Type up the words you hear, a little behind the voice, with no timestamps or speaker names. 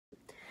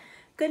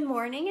Good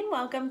morning and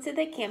welcome to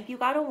the Camp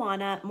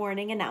Ugattawana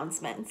morning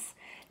announcements.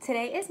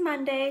 Today is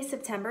Monday,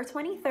 September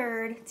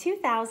 23rd,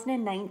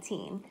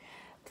 2019.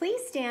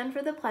 Please stand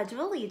for the Pledge of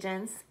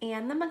Allegiance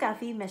and the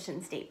McGuffey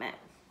mission statement.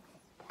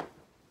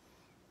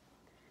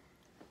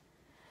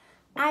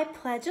 I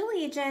pledge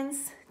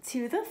allegiance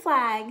to the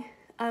flag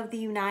of the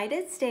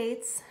United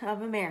States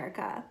of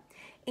America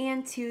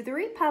and to the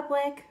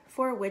republic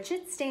for which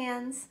it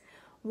stands,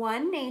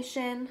 one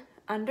nation,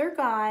 under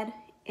God,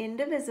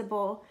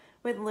 indivisible,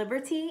 with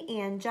liberty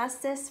and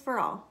justice for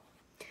all.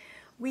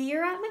 We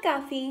are at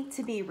McGuffey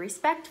to be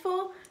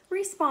respectful,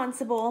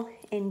 responsible,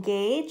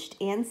 engaged,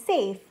 and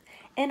safe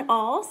in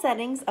all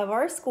settings of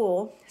our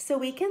school so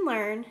we can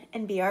learn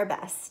and be our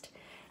best.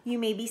 You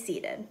may be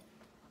seated.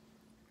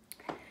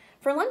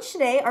 For lunch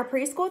today, our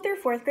preschool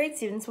through 4th grade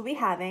students will be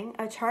having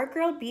a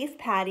char-grilled beef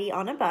patty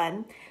on a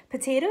bun,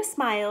 potato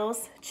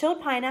smiles,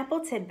 chilled pineapple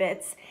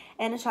tidbits,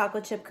 and a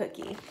chocolate chip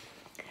cookie.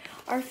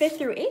 Our 5th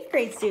through 8th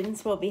grade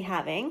students will be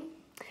having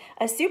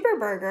a super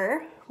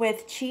burger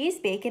with cheese,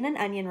 bacon, and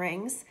onion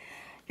rings.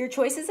 Your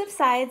choices of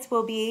sides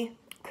will be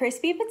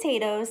crispy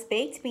potatoes,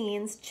 baked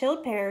beans,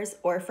 chilled pears,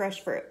 or fresh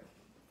fruit.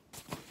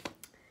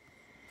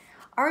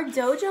 Our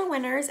dojo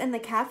winners in the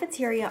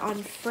cafeteria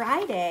on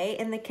Friday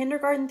in the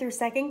kindergarten through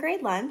 2nd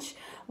grade lunch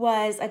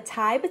was a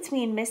tie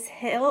between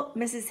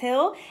Mrs.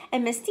 Hill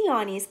and Miss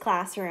Diani's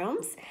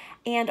classrooms.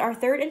 And our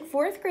 3rd and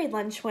 4th grade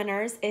lunch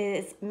winners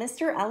is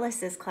Mr.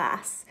 Ellis's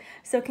class.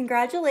 So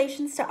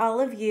congratulations to all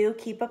of you.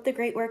 Keep up the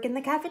great work in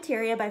the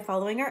cafeteria by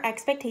following our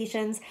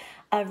expectations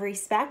of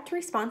respect,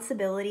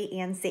 responsibility,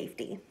 and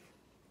safety.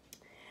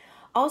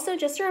 Also,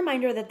 just a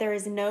reminder that there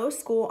is no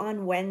school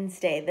on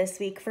Wednesday this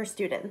week for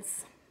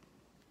students.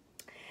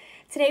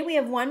 Today we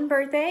have one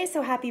birthday,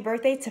 so happy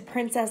birthday to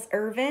Princess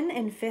Irvin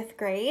in 5th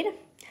grade.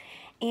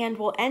 And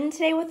we'll end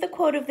today with the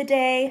quote of the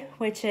day,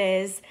 which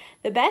is,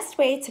 "The best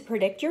way to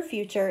predict your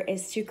future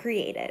is to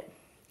create it."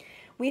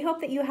 We hope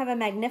that you have a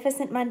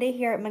magnificent Monday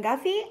here at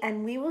McGuffey,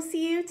 and we will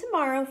see you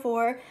tomorrow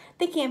for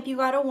the Camp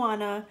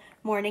Ugattawana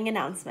morning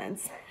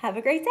announcements. Have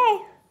a great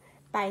day.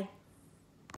 Bye.